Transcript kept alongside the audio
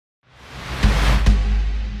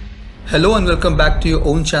Hello and welcome back to your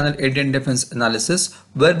own channel Indian Defense Analysis,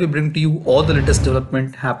 where we bring to you all the latest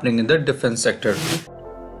development happening in the defense sector.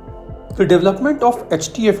 The development of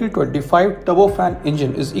HTFE-25 turbofan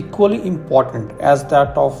engine is equally important as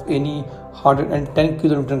that of any 110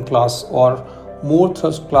 kN class or more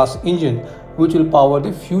thrust class engine which will power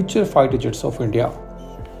the future fighter jets of India.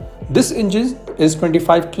 This engine is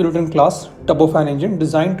 25 kN class turbofan engine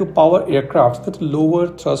designed to power aircraft with lower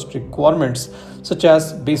thrust requirements such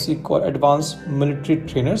as basic or advanced military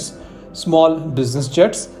trainers, small business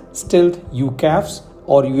jets, stealth UCAVs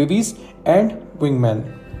or UAVs, and wingmen.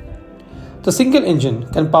 The single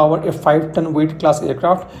engine can power a 5-ton weight class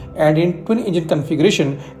aircraft, and in twin engine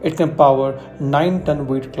configuration it can power 9-ton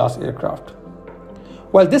weight class aircraft.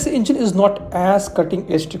 While this engine is not as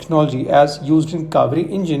cutting edge technology as used in Kaveri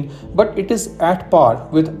engine, but it is at par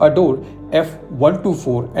with Adore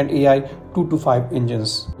F124 and AI 225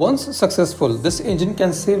 engines. Once successful, this engine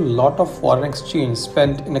can save a lot of foreign exchange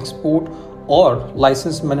spent in export or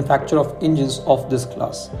licensed manufacture of engines of this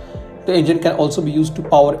class. The engine can also be used to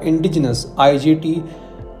power indigenous IJT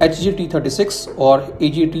HJT-36 or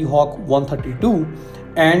AJT Hawk 132,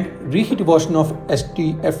 and reheat version of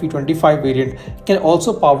HTFE-25 variant can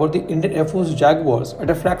also power the Indian Air Force Jaguars at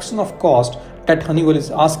a fraction of cost that Honeywell is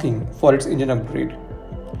asking for its engine upgrade.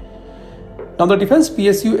 Now, the Defense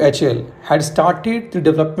PSU HAL had started the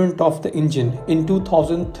development of the engine in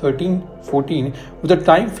 2013-14 with a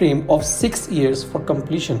time frame of 6 years for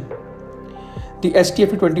completion. The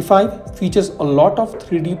HTFE-25 features a lot of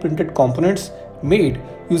 3D printed components made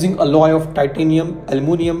using alloy of titanium,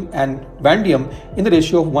 aluminum and vanadium in the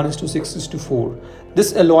ratio of 1:6:4.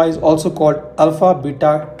 This alloy is also called alpha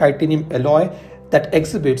beta titanium alloy that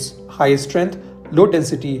exhibits high strength, low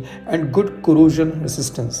density and good corrosion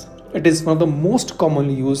resistance. It is one of the most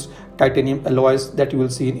commonly used titanium alloys that you will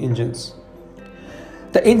see in engines.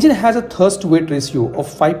 The engine has a thrust weight ratio of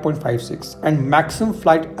 5.56 and maximum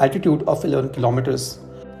flight altitude of 11 kilometers.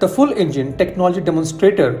 The full engine technology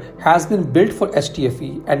demonstrator has been built for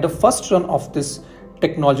HTFE, and the first run of this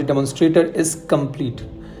technology demonstrator is complete.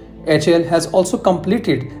 HAL has also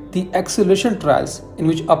completed the acceleration trials in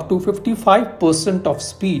which up to 55% of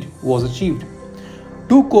speed was achieved.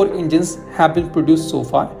 2 core engines have been produced so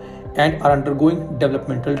far and are undergoing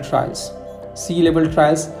developmental trials. Sea level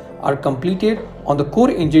trials are completed on the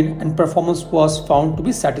core engine and performance was found to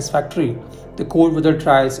be satisfactory. The cold weather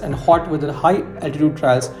trials and hot weather high altitude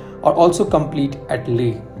trials are also complete at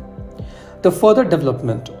Leh. The further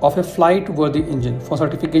development of a flight-worthy engine for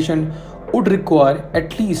certification would require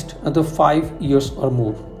at least another 5 years or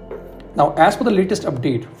more. Now, as per the latest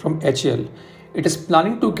update from HAL, it is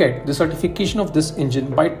planning to get the certification of this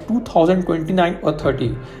engine by 2029 or 30,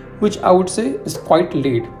 which I would say is quite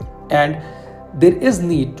late, and there is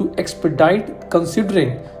need to expedite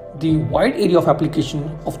considering the wide area of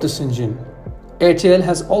application of this engine. HAL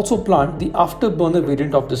has also planned the afterburner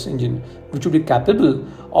variant of this engine, which would be capable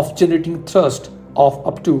of generating thrust of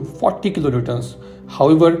up to 40 kilonewtons.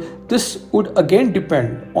 However, this would again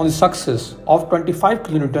depend on the success of 25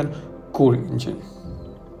 kilonewton core engine.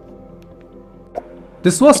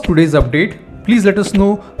 This was today's update. Please let us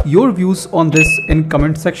know your views on this in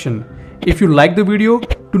comment section. If you like the video,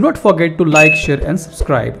 do not forget to like, share and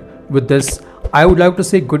subscribe. With this, I would like to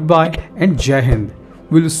say goodbye and Jai Hind.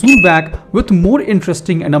 We'll soon back with more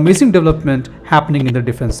interesting and amazing development happening in the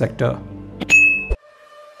defense sector.